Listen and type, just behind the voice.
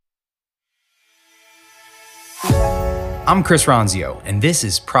I'm Chris Ronzio, and this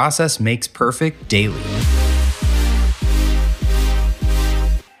is Process Makes Perfect Daily.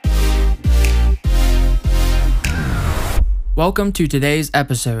 Welcome to today's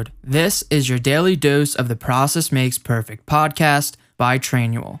episode. This is your daily dose of the Process Makes Perfect podcast by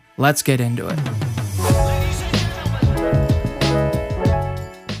Trainual. Let's get into it.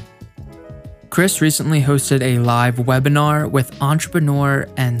 Chris recently hosted a live webinar with entrepreneur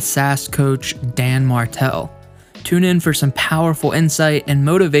and SaaS coach Dan Martell. Tune in for some powerful insight and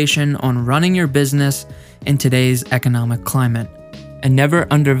motivation on running your business in today's economic climate. And never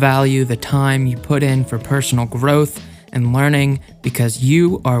undervalue the time you put in for personal growth and learning, because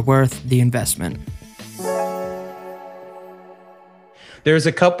you are worth the investment. There's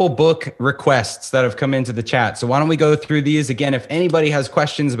a couple book requests that have come into the chat. So why don't we go through these again? If anybody has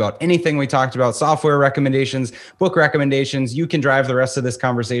questions about anything we talked about, software recommendations, book recommendations, you can drive the rest of this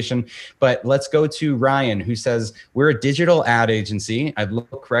conversation. But let's go to Ryan, who says, we're a digital ad agency. I'd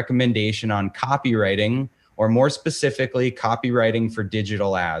look recommendation on copywriting, or more specifically, copywriting for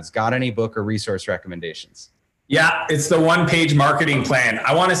digital ads. Got any book or resource recommendations? Yeah, it's the one-page marketing plan.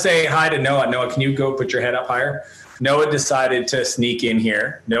 I want to say hi to Noah. Noah, can you go put your head up higher? Noah decided to sneak in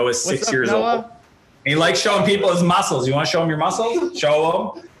here. Noah's 6 years old. And he likes showing people his muscles. You want to show him your muscles?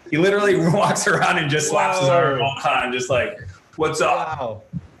 Show him. He literally walks around and just slaps his arm all the time, just like, what's up? Wow.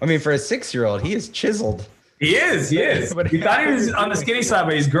 I mean, for a 6-year-old, he is chiseled. He is. We thought he was on the skinny side,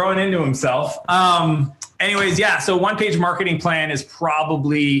 but he's growing into himself. Anyways, yeah, so one-page marketing plan is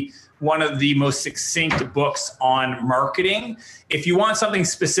probably one of the most succinct books on marketing. If you want something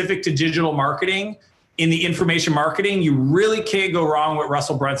specific to digital marketing, in the information marketing, you really can't go wrong with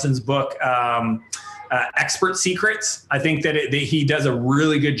Russell Brunson's book, Expert Secrets. I think that he does a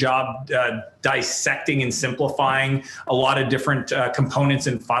really good job dissecting and simplifying a lot of different components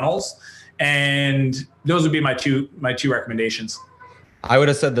and funnels. And those would be my two recommendations. I would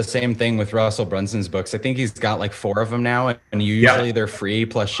have said the same thing with Russell Brunson's books. I think he's got like 4 of them now, and usually they're free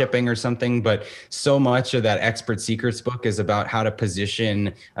plus shipping or something. But so much of that Expert Secrets book is about how to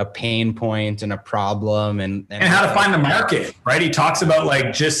position a pain point and a problem and how to find the market, right? He talks about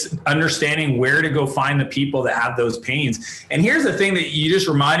like just understanding where to go find the people that have those pains. And here's the thing that you just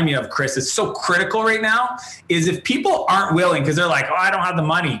reminded me of, Chris, it's so critical right now, is if people aren't willing, because they're like, oh, I don't have the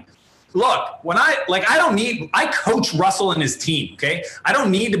money. Look, I coach Russell and his team, okay? I don't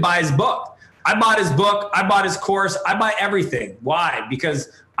need to buy his book. I bought his book, I bought his course, I buy everything. Why? Because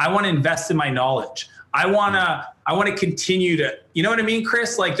I want to invest in my knowledge. I want to continue to, you know what I mean,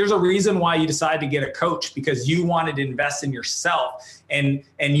 Chris? Like there's a reason why you decided to get a coach, because you wanted to invest in yourself and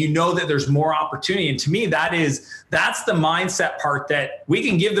you know that there's more opportunity. And to me, that's the mindset part that we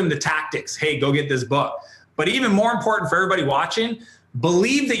can give them the tactics. Hey, go get this book. But even more important for everybody watching,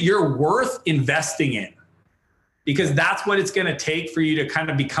 believe that you're worth investing in, because that's what it's going to take for you to kind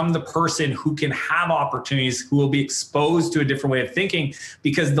of become the person who can have opportunities, who will be exposed to a different way of thinking,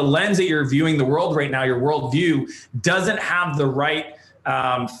 because the lens that you're viewing the world right now, your worldview, doesn't have the right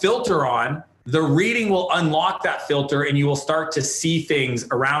filter on. The reading will unlock that filter, and you will start to see things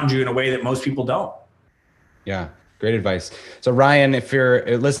around you in a way that most people don't. Yeah, great advice. So Ryan, if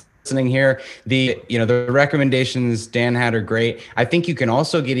you're listening here, the recommendations Dan had are great. I think you can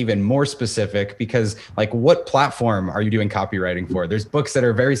also get even more specific, because like, what platform are you doing copywriting for? There's books that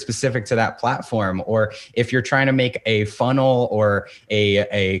are very specific to that platform. Or if you're trying to make a funnel or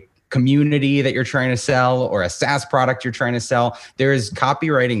a community that you're trying to sell, or a SaaS product you're trying to sell, there's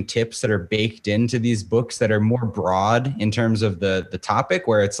copywriting tips that are baked into these books that are more broad in terms of the topic,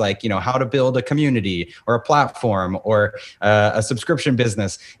 where it's like, how to build a community or a platform or a subscription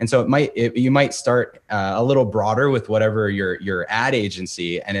business. And so you might start a little broader with whatever your ad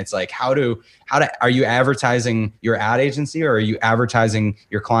agency. And it's like, are you advertising your ad agency, or are you advertising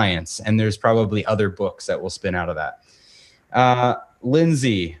your clients? And there's probably other books that will spin out of that.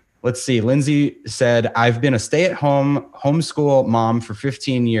 Lindsay. Let's see. Lindsay said, I've been a stay-at-home homeschool mom for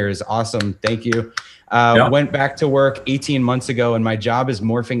 15 years. Awesome. Thank you. Went back to work 18 months ago, and my job is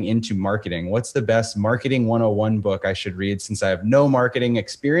morphing into marketing. What's the best marketing 101 book I should read, since I have no marketing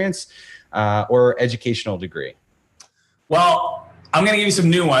experience or educational degree? Well, I'm going to give you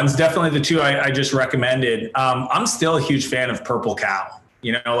some new ones. Definitely the 2 I just recommended. I'm still a huge fan of Purple Cow.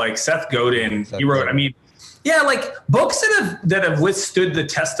 Like Seth Godin, he wrote, yeah, like books that have withstood the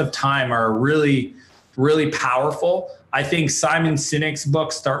test of time are really, really powerful. I think Simon Sinek's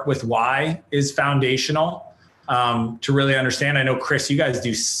book, Start With Why, is foundational to really understand. I know, Chris, you guys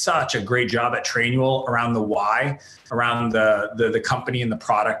do such a great job at Trainual around the why, around the company and the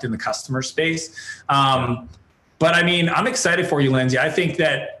product and the customer space. But I'm excited for you, Lindsay. I think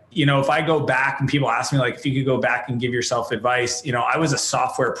that if I go back and people ask me, like, if you could go back and give yourself advice, I was a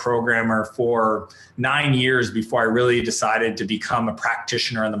software programmer for 9 years before I really decided to become a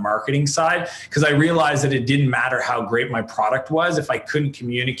practitioner on the marketing side, because I realized that it didn't matter how great my product was if I couldn't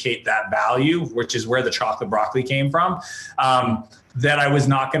communicate that value, which is where the chocolate broccoli came from. That I was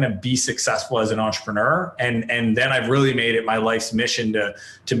not going to be successful as an entrepreneur. And then I've really made it my life's mission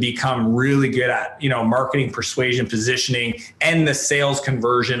to become really good at, marketing, persuasion, positioning, and the sales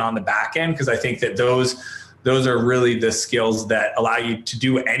conversion on the back end. Because I think that those are really the skills that allow you to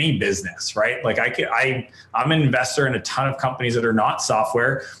do any business, right? Like I'm an investor in a ton of companies that are not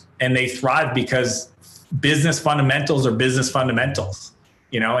software, and they thrive because business fundamentals are business fundamentals.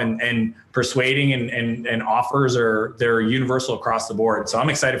 And persuading and offers they're universal across the board. So I'm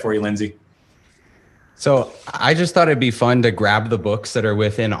excited for you, Lindsay. So I just thought it'd be fun to grab the books that are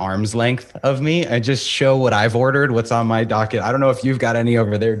within arm's length of me and just show what I've ordered, what's on my docket. I don't know if you've got any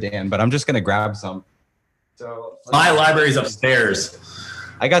over there, Dan, but I'm just going to grab some. So my library's upstairs.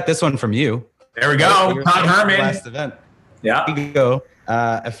 I got this one from you. There we go. Todd Herman. Last event. Yeah. Here you go.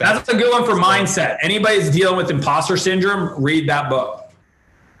 That's a good one for mindset. Anybody's dealing with imposter syndrome, read that book.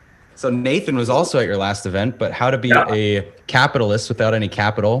 So Nathan was also at your last event, but How to Be a Capitalist Without Any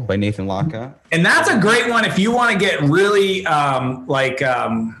Capital by Nathan Laka. And that's a great one if you want to get really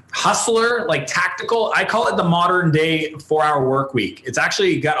hustler, like tactical. I call it the modern day 4-hour work week. It's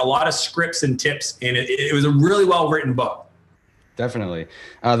actually got a lot of scripts and tips in it. It was a really well-written book. Definitely.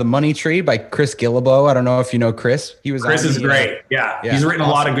 The Money Tree by Chris Guillebeau. I don't know if you know Chris. Chris is great. Yeah. He's written a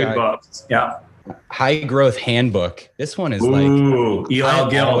lot of good books. Yeah. High Growth Handbook. This one is Eli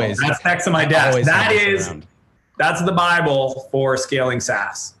Gill. That's next to my desk. That's the Bible for scaling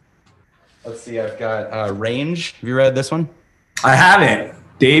SaaS. Let's see. I've got Range. Have you read this one? I haven't.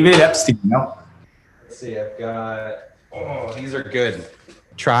 David Epstein. No. Let's see. I've got. These are good.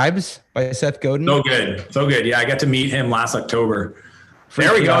 Tribes by Seth Godin. So good. Yeah, I got to meet him last October.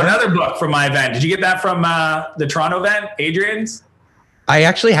 There we go. Another book from my event. Did you get that from the Toronto event, Adrian's? I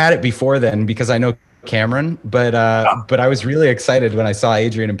actually had it before then because I know Cameron, but I was really excited when I saw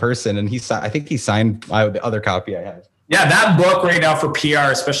Adrian in person, and I think he signed the other copy I had. Yeah, that book right now for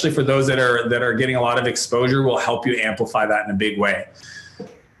PR, especially for those that are getting a lot of exposure, will help you amplify that in a big way.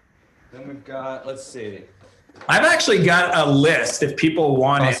 Then we've got, let's see. I've actually got a list if people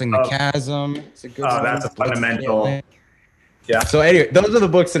want Crossing the Chasm. It's a good one. That's a fundamental. Yeah. So anyway, those are the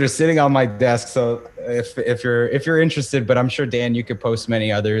books that are sitting on my desk. So if you're interested, but I'm sure Dan, you could post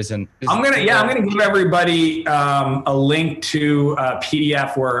many others. And I'm gonna give everybody a link to a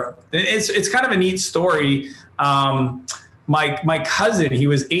PDF where it's kind of a neat story. My cousin, he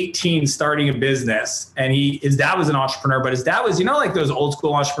was 18 starting a business, and his dad was an entrepreneur, but his dad was, like those old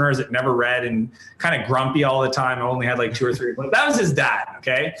school entrepreneurs that never read and kind of grumpy all the time, only had like 2 or 3 books. That was his dad.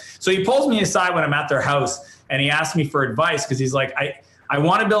 Okay. So he pulls me aside when I'm at their house, and he asked me for advice because he's like, I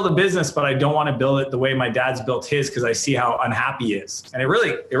want to build a business, but I don't want to build it the way my dad's built his because I see how unhappy he is. And it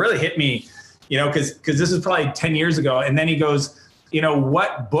really hit me, because this is probably 10 years ago. And then he goes,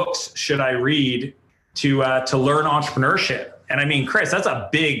 what books should I read to learn entrepreneurship? And I mean, Chris, that's a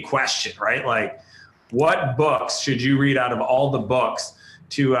big question, right? Like, what books should you read out of all the books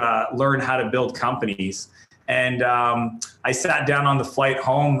to learn how to build companies? And I sat down on the flight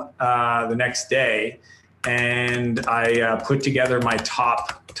home the next day, and I put together my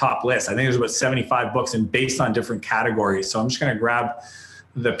top list. I think there's about 75 books and based on different categories. So I'm just going to grab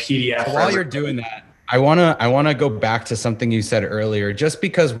the PDF. So while you're doing that, I want to go back to something you said earlier. Just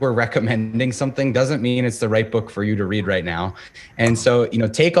because we're recommending something doesn't mean it's the right book for you to read right now. And so,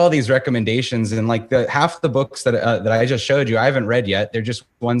 take all these recommendations, and like half the books that I just showed you, I haven't read yet. They're just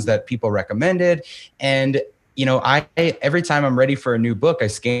ones that people recommended. And I every time I'm ready for a new book, I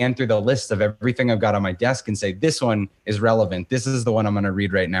scan through the list of everything I've got on my desk and say, this one is relevant. This is the one I'm going to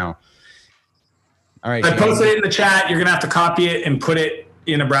read right now. All right. I posted it in the chat. You're going to have to copy it and put it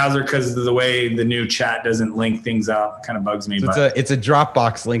in a browser because of the way the new chat doesn't link things up. It kind of bugs me. So it's a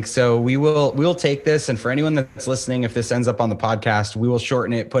Dropbox link. So we'll take this, and for anyone that's listening, if this ends up on the podcast, we will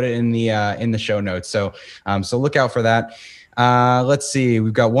shorten it, put it in the show notes. So look out for that. Let's see.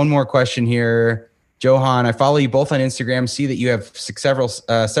 We've got one more question here. Johan, I follow you both on Instagram, see that you have several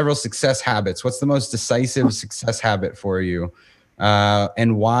success habits. What's the most decisive success habit for you?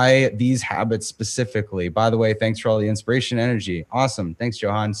 And why these habits specifically? By the way, thanks for all the inspiration and energy. Awesome. Thanks,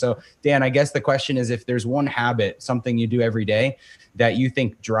 Johan. So Dan, I guess the question is, if there's one habit, something you do every day that you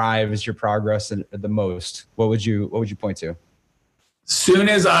think drives your progress the most, what would you point to? Soon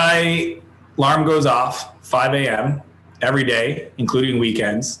as alarm goes off, 5 a.m. every day, including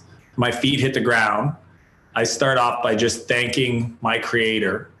weekends, my feet hit the ground, I start off by just thanking my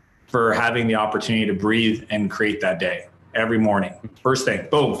creator for having the opportunity to breathe and create that day every morning. First thing,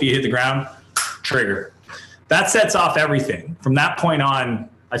 boom, feet hit the ground, trigger. That sets off everything. From that point on,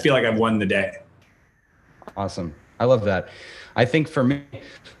 I feel like I've won the day. Awesome. I love that. I think for me,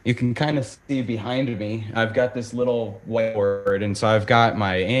 you can kind of see behind me, I've got this little whiteboard. And so I've got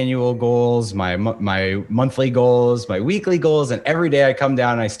my annual goals, my monthly goals, my weekly goals. And every day I come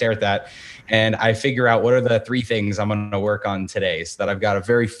down and I stare at that and I figure out what are the 3 things I'm going to work on today, so that I've got a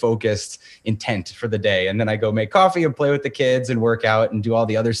very focused intent for the day. And then I go make coffee and play with the kids and work out and do all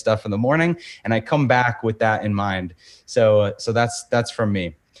the other stuff in the morning. And I come back with that in mind. So that's from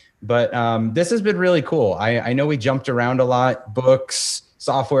me. But this has been really cool. I know we jumped around a lot, books,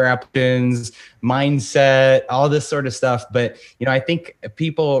 software options, mindset, all this sort of stuff. But, I think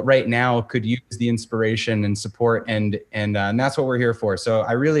people right now could use the inspiration and support, and that's what we're here for. So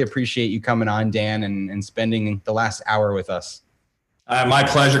I really appreciate you coming on, Dan, and spending the last hour with us. My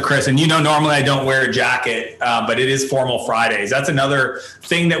pleasure, Chris. And normally I don't wear a jacket, but it is Formal Fridays. That's another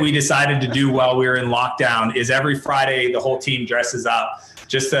thing that we decided to do while we were in lockdown, is every Friday the whole team dresses up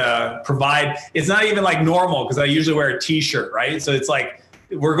just to provide. It's not even like normal, because I usually wear a t-shirt, right? So it's like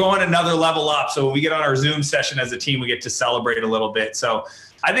we're going another level up. So when we get on our Zoom session as a team, we get to celebrate a little bit. So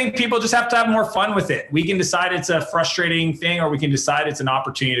I think people just have to have more fun with it. We can decide it's a frustrating thing, or we can decide it's an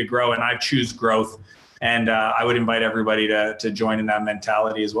opportunity to grow, and I choose growth. And I would invite everybody to join in that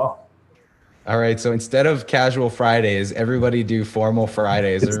mentality as well. All right. So instead of casual Fridays, everybody do Formal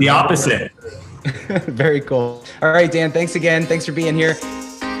Fridays. It's the opposite. Very cool. All right, Dan, thanks again. Thanks for being here.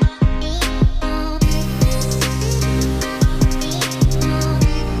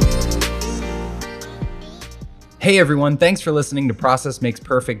 Hey everyone, thanks for listening to Process Makes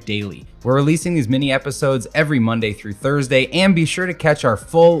Perfect Daily. We're releasing these mini episodes every Monday through Thursday, and be sure to catch our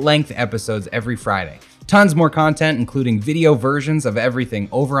full-length episodes every Friday. Tons more content, including video versions of everything,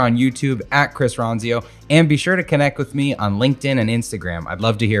 over on YouTube at Chris Ronzio, and be sure to connect with me on LinkedIn and Instagram. I'd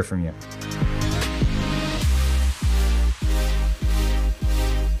love to hear from you.